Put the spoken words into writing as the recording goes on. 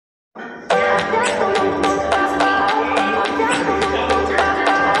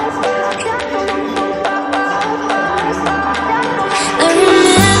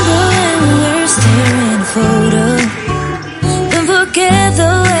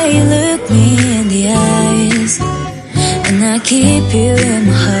Keep you in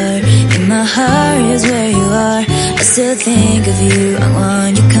my heart is where you are. I still think of you, I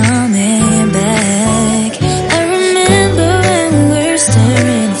want you coming back. I remember when we were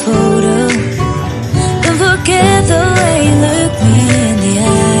staring photo. Don't forget the way you look me in the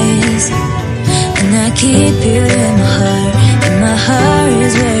eyes. And I keep you in my heart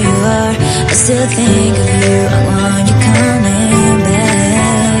is where you are. I still think of you, I want you coming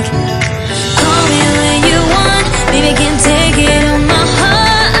back. Call me when you want, baby, can take it on my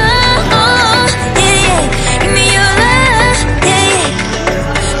heart, yeah, yeah. Give me your love, yeah, yeah.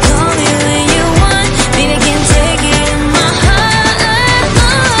 Call me when you want, baby, can take it on my heart,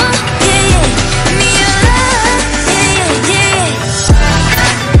 yeah, yeah. Give me your love, yeah, yeah,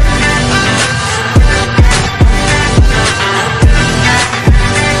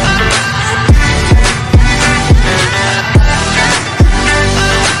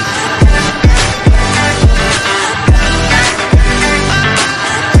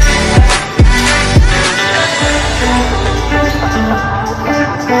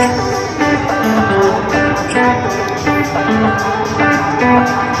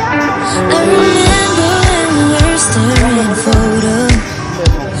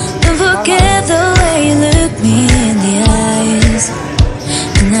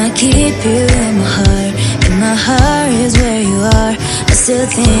 keep you in my heart is where you are. I still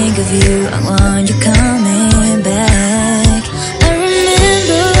think of you, I want you coming back. I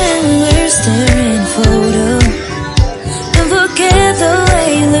remember when we were staring photo. Don't forget the way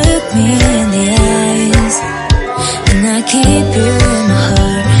you look me in the eyes. And I keep you in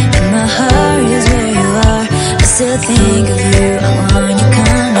my heart is where you are. I still think of you, I want you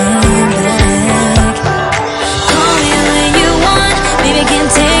coming back. Call me when you want, baby, can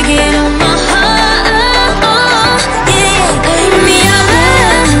take it on my heart, yeah. Give me your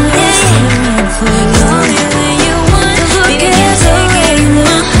love, yeah. Call me when you want, baby, can take it on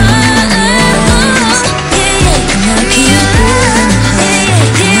my heart, yeah. And I keep you in my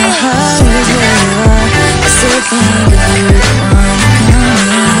heart is where you are. I still think of you, I want you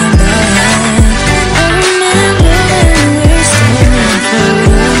coming back. I remember when we were staring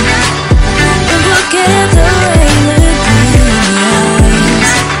photo. Don't forget the way you look me in the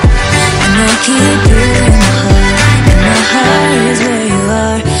eyes. And I keep you in my heart is where you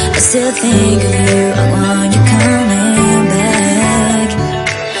are. I still think of you, I want you coming back.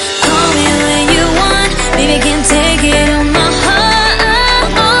 Call me when you want, baby, can take it on my heart,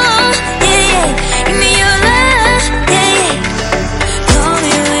 yeah, yeah. Give me your love, yeah, yeah. Call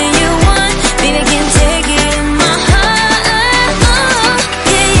me when you want, baby, can take it on my heart,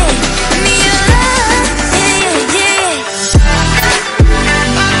 yeah, yeah. Give me your love, yeah, yeah,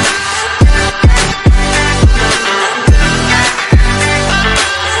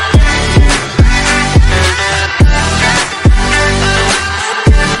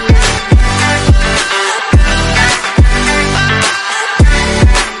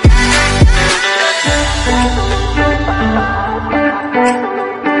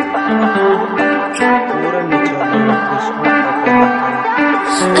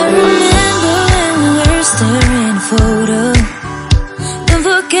 I remember when we were staring photo. Don't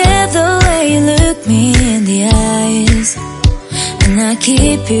forget the way you look me in the eyes. And I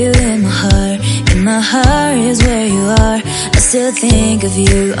keep you in my heart is where you are. I still think of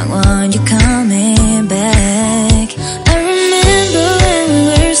you, I want you coming back. I remember when we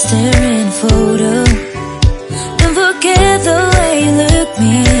were staring photo. Don't forget the way you look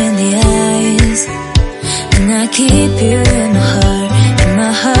me in the eyes. And I keep you in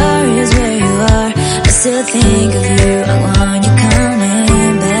my heart is where you are. I still think of you.